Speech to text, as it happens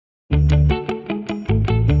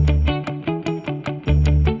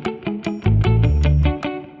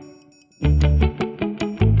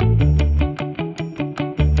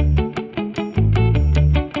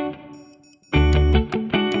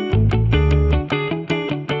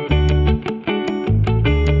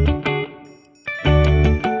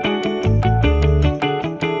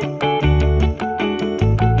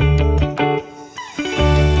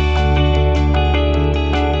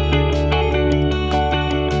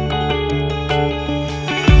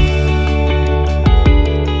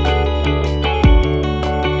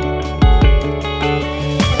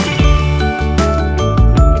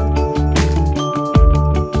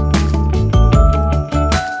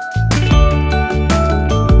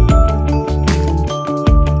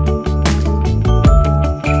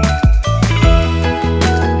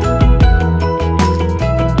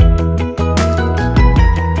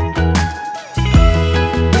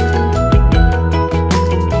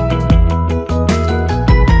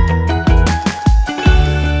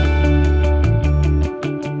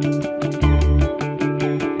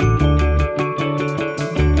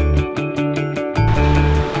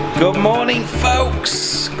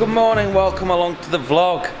morning, welcome along to the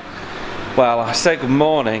vlog. Well, I say good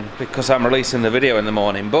morning because I'm releasing the video in the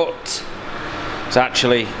morning, but it's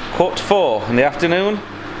actually 4:15 in the afternoon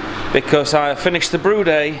because I finished the brew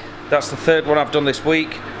day. That's the third one I've done this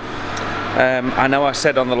week. I know I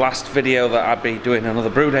said on the last video that I'd be doing another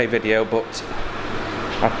brew day video, but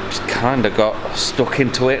I just kind of got stuck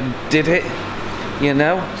into it and did it, you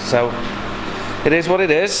know, so it is what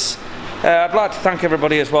it is. I'd like to thank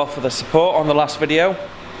everybody as well for the support on the last video.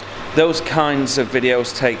 Those kinds of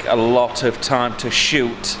videos take a lot of time to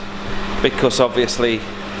shoot because obviously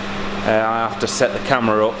I have to set the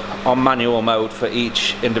camera up on manual mode for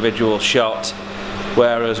each individual shot,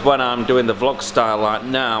 whereas when I'm doing the vlog style like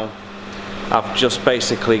now, I've just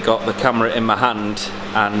basically got the camera in my hand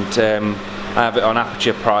and I have it on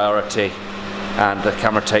aperture priority and the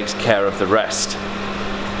camera takes care of the rest.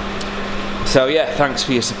 So yeah, thanks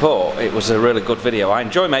for your support. It was a really good video. I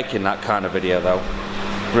enjoy making that kind of video though.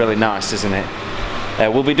 Really nice, isn't it?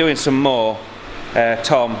 We'll be doing some more.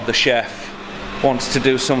 Tom, the chef, wants to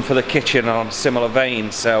do some for the kitchen on a similar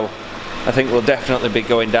vein, so I think we'll definitely be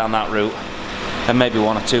going down that route, and maybe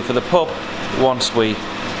one or two for the pub once we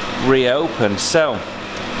reopen. So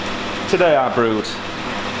today I brewed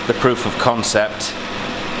the proof of concept.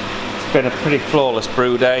 It's been a pretty flawless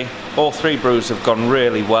brew day. All three brews have gone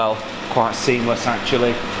really well, quite seamless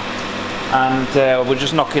actually, and we're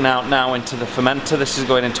just knocking out now into the fermenter. This is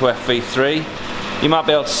going into ThReE. You might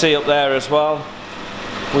be able to see up there as well,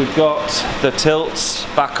 we've got the tilts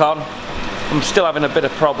back on. I'm still having a bit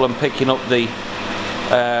of problem picking up the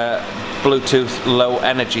Bluetooth low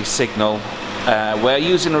energy signal. We're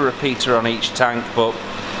using a repeater on each tank, but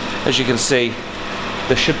as you can see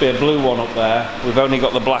there should be a blue one up there. We've only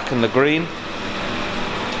got the black and the green,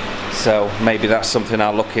 so maybe that's something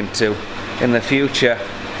I'll look into in the future.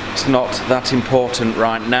 It's not that important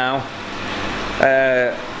right now.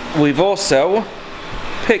 We've also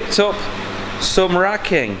picked up some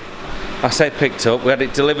racking. I say picked up, we had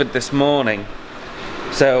it delivered this morning.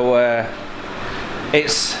 So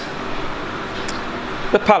it's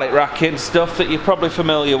the pallet racking stuff that you're probably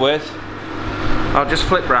familiar with. I'll just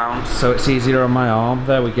flip round so it's easier on my arm.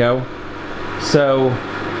 There we go. So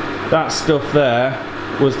that stuff there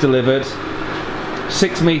was delivered.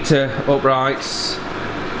 6 metre uprights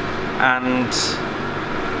and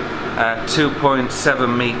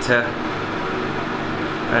 2.7 metre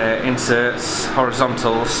inserts,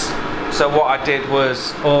 horizontals. So what I did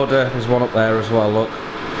was order, there's one up there as well, look.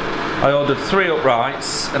 I ordered 3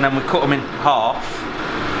 uprights and then we cut them in half,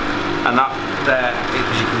 and that there,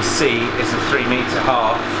 as you can see, is a 3 metre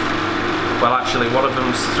half. Well, actually one of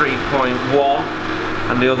them's 3.1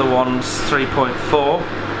 and the other one's 3.4,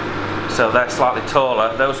 so they're slightly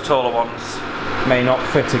taller. Those taller ones may not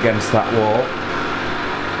fit against that wall,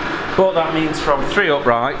 but that means from 3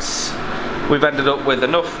 uprights we've ended up with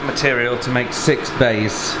enough material to make 6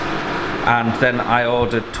 bays, and then I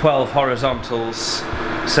ordered 12 horizontals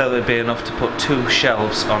so there'd be enough to put 2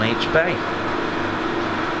 shelves on each bay.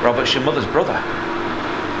 Robert's your mother's brother.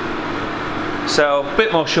 So a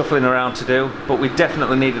bit more shuffling around to do, but we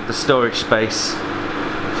definitely needed the storage space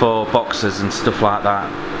for boxes and stuff like that.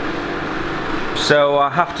 So I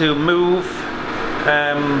have to move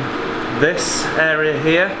this area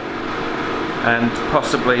here and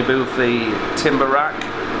possibly move the timber rack,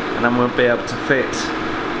 and then we'll be able to fit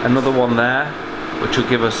another one there, which will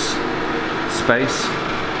give us space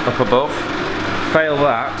up above. Fail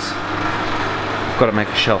that, I've got to make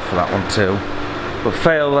a shelf for that one too, but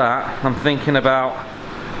fail that, I'm thinking about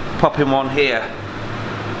popping one here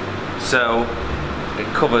so it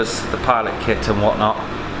covers the pilot kit and whatnot,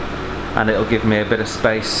 and it'll give me a bit of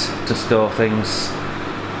space to store things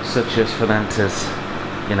such as fermenters,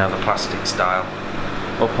 you know, the plastic style,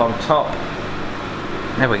 up on top.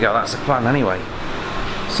 There we go, that's the plan anyway.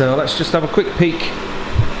 So let's just have a quick peek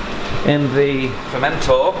in the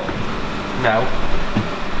fermentor. No,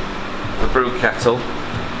 the brew kettle.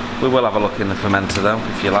 We will have a look in the fermenter though,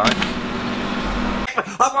 if you like.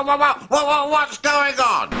 What's going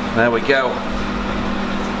on? There we go.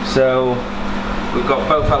 So we've got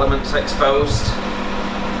both elements exposed.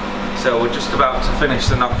 So we're just about to finish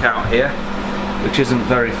the knockout here, which isn't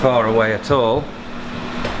very far away at all.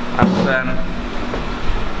 And then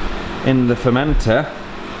in the fermenter,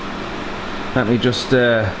 let me just,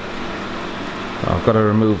 I've got to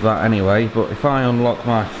remove that anyway, but if I unlock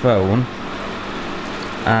my phone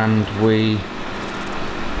and we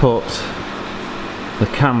put the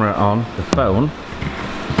camera on the phone,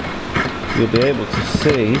 you'll be able to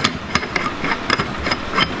see,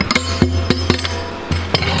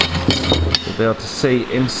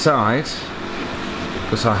 inside,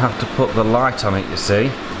 because I have to put the light on it, you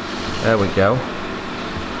see. There we go.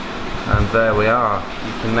 And there we are.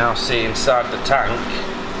 You can now see inside the tank.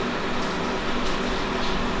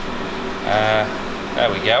 There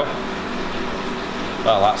we go.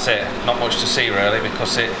 Well, that's it. Not much to see really,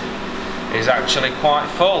 because it is actually quite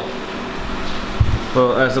full.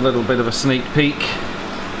 But there's a little bit of a sneak peek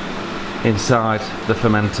inside the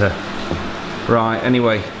fermenter. Right,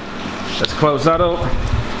 anyway, let's close that up.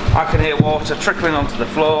 I can hear water trickling onto the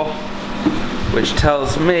floor, which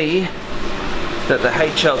tells me that the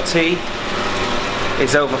HLT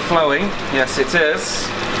is overflowing. Yes, it is.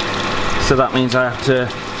 So that means I have to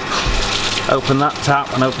open that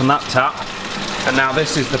tap and open that tap. And now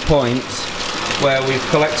this is the point where we've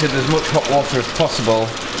collected as much hot water as possible,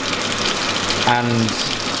 and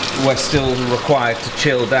we're still required to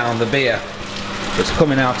chill down the beer. It's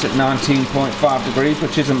coming out at 19.5 degrees,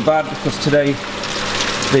 which isn't bad, because today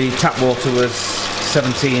the tap water was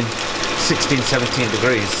 16, 17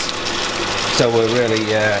 degrees. So we're really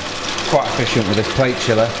quite efficient with this plate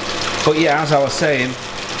chiller. But yeah, as I was saying,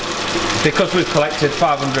 because we've collected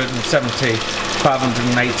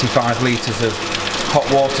 585 litres of hot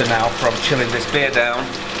water now from chilling this beer down,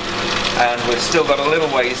 and we've still got a little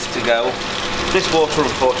ways to go. This water,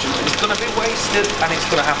 unfortunately, is going to be wasted, and it's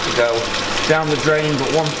going to have to go down the drain.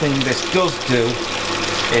 But one thing this does do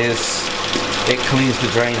is it cleans the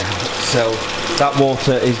drain out. So that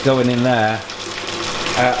water is going in there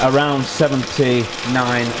around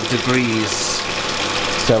 79 degrees.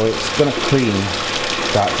 So it's going to clean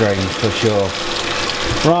that drain for sure.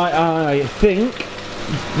 Right, I think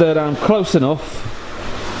that I'm close enough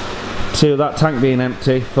to that tank being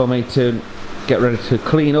empty for me to get ready to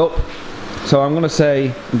clean up. So I'm going to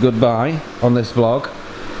say goodbye on this vlog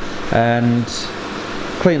and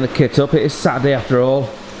clean the kit up. It is Saturday after all,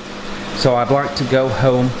 so I'd like to go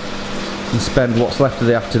home and spend what's left of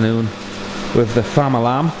the afternoon with the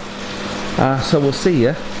family. So we'll see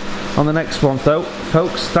you on the next one though,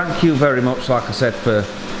 folks. Thank you very much, like I said, for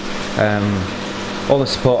all the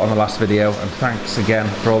support on the last video, and thanks again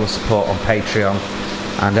for all the support on Patreon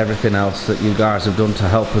and everything else that you guys have done to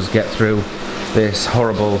help us get through this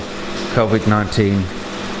horrible COVID-19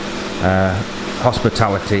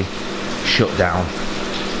 hospitality shutdown.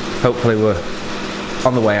 Hopefully we're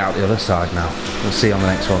on the way out the other side now. We'll see you on the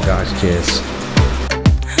next one, guys. Cheers.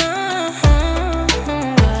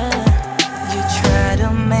 You try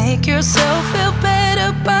to make yourself feel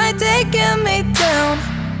better by taking me down.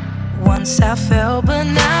 Once I fell, but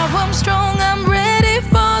now I'm strong. I'm ready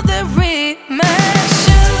for the rematch.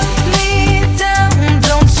 Shoot me down,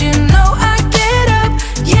 don't you know I get up?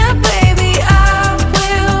 Yeah, baby, I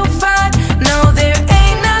will fight. No, there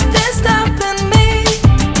ain't nothing stopping me.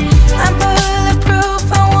 I'm bulletproof,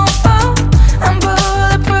 I won't fall. I'm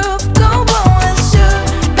bulletproof, go on and shoot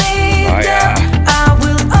me down. I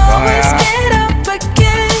will always get up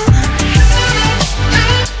again.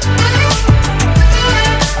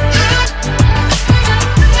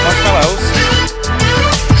 Marshmallows.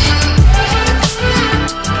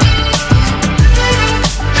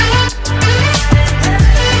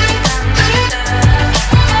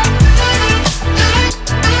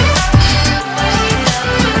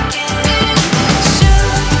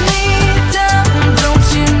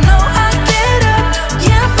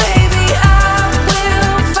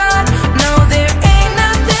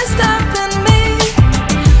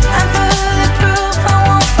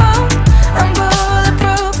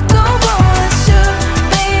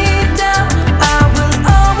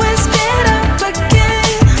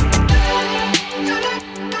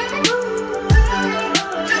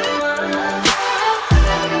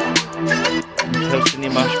 Toasting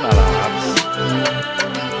your marshmallows.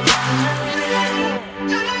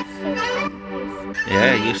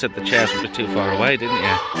 Yeah, you said the chairs would be too far away, didn't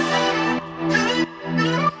you?